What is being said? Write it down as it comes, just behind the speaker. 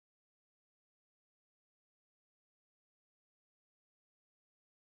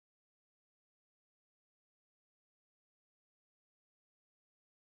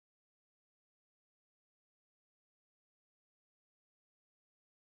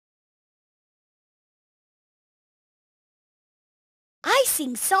I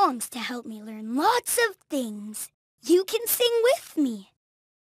sing songs to help me learn lots of things. You can sing with me.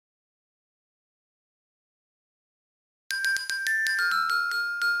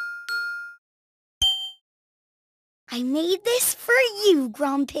 I made this for you,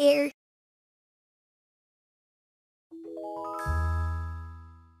 Grandpère.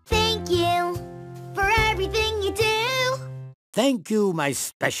 Thank you for everything you do. Thank you, my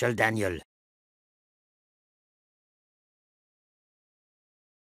special Daniel.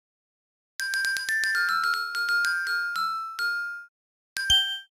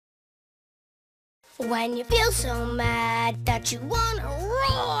 When you feel so mad that you wanna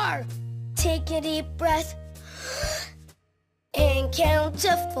roar, take a deep breath and count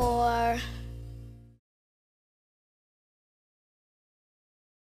to 4.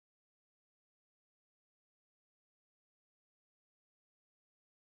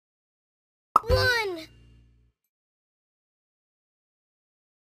 One.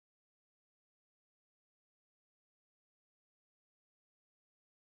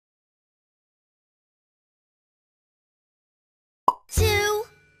 2,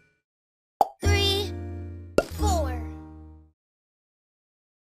 3, 4.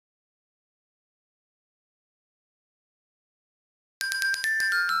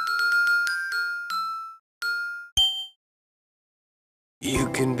 You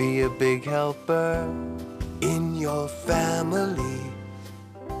can be a big helper in your family.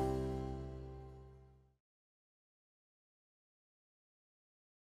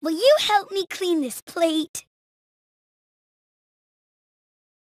 Will you help me clean this plate?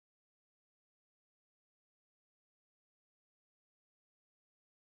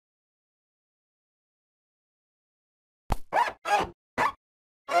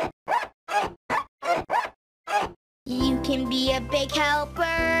 You can be a big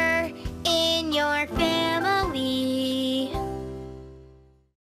helper in your family.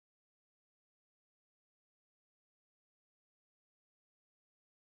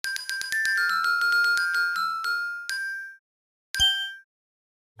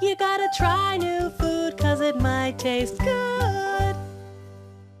 You gotta try new food 'cause it might taste good.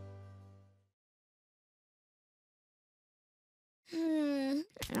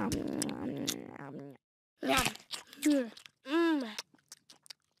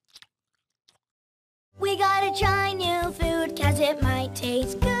 We gotta try new food 'cause it might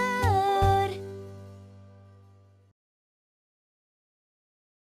taste good.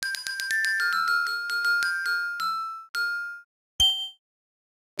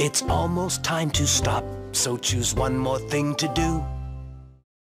 It's almost time to stop, so choose one more thing to do.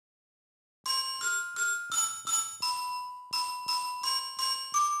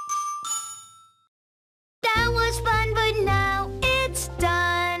 That was fun, but now it's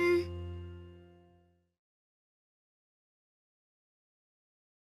done.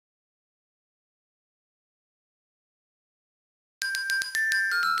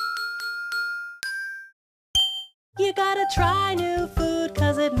 You gotta try new food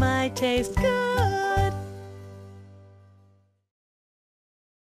 'cause it might taste good.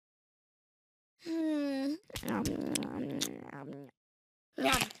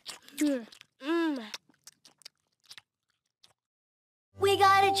 We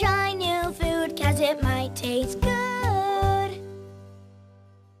gotta try new food 'cause it might taste good.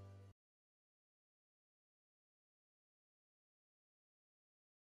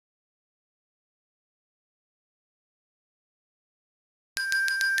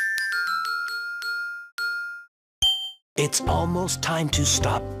 It's almost time to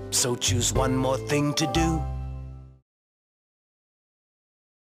stop, so choose one more thing to do.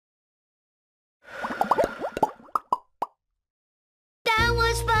 That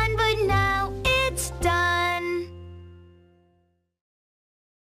was fun, but now it's done.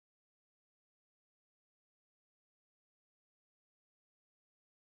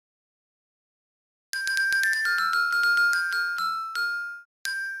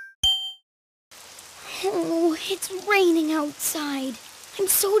 Oh, it's raining outside. I'm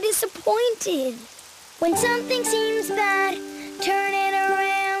so disappointed. When something seems bad, turn it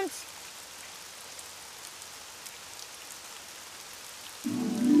around.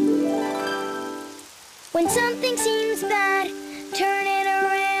 When something seems bad, turn it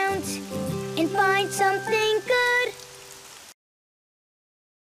around and find something good.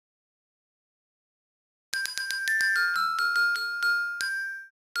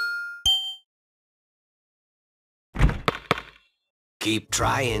 Keep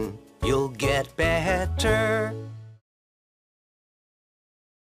trying, you'll get better.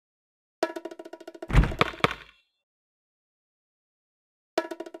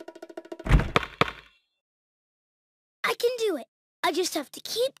 I can do it. I just have to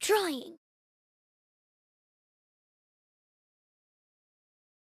keep trying.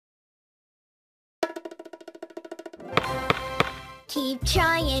 Keep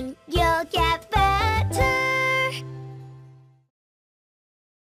trying, you'll get better.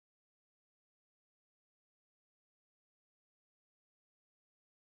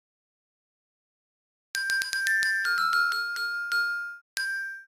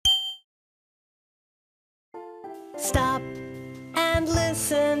 Stop and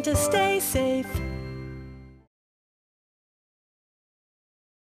listen to stay safe.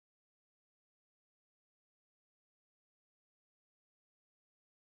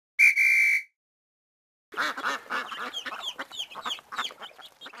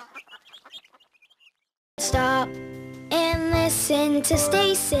 Stop and listen to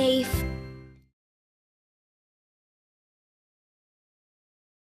stay safe.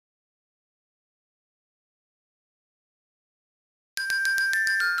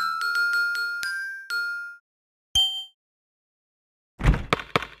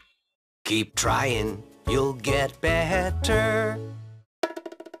 Keep trying, you'll get better.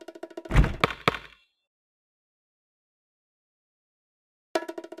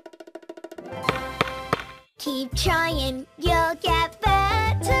 Keep trying, you'll get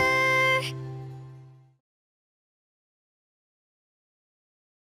better.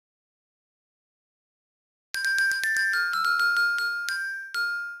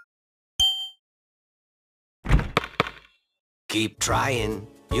 Keep trying,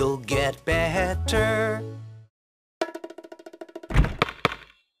 you'll get better.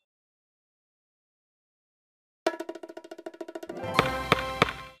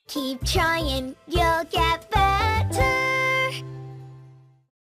 Keep trying, you'll get better.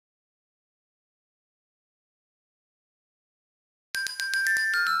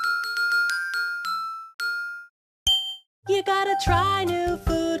 You gotta try new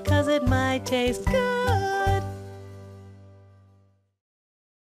food 'cause it might taste good.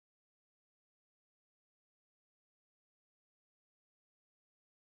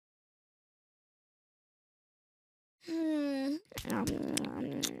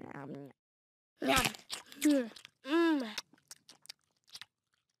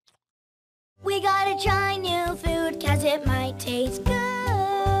 We gotta try new food 'cause it might taste good.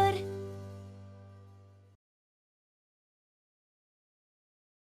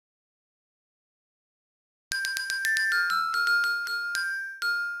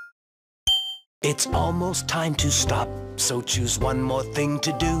 It's almost time to stop, so choose one more thing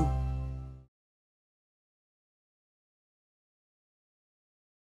to do.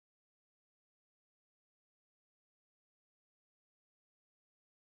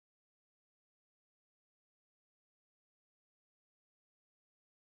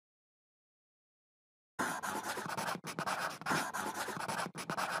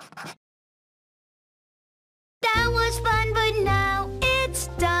 That was fun, but now it's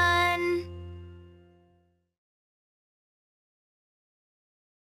done.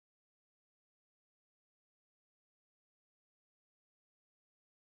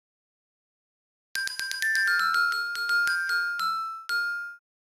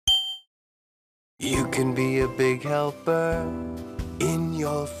 You can be a big helper in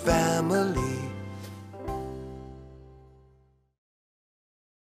your family.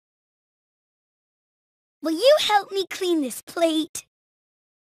 Will you help me clean this plate?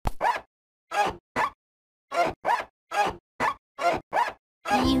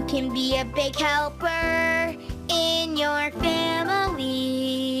 You can be a big helper in your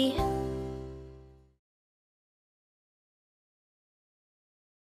family.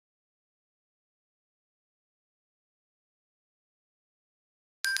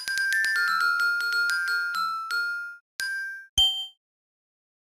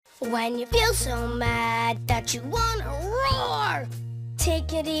 When you feel so mad that you wanna roar,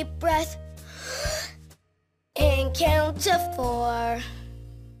 take a deep breath and count to 4.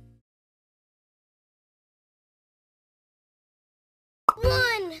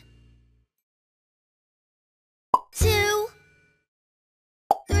 1, 2,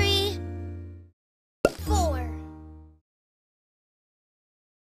 3, 4.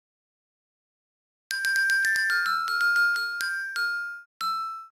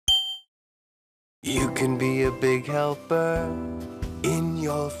 You can be a big helper in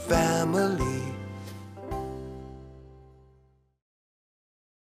your family.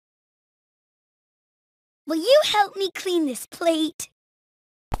 Will you help me clean this plate?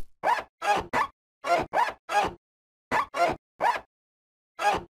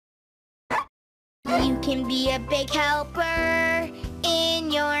 You can be a big helper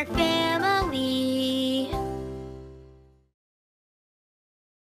in your family.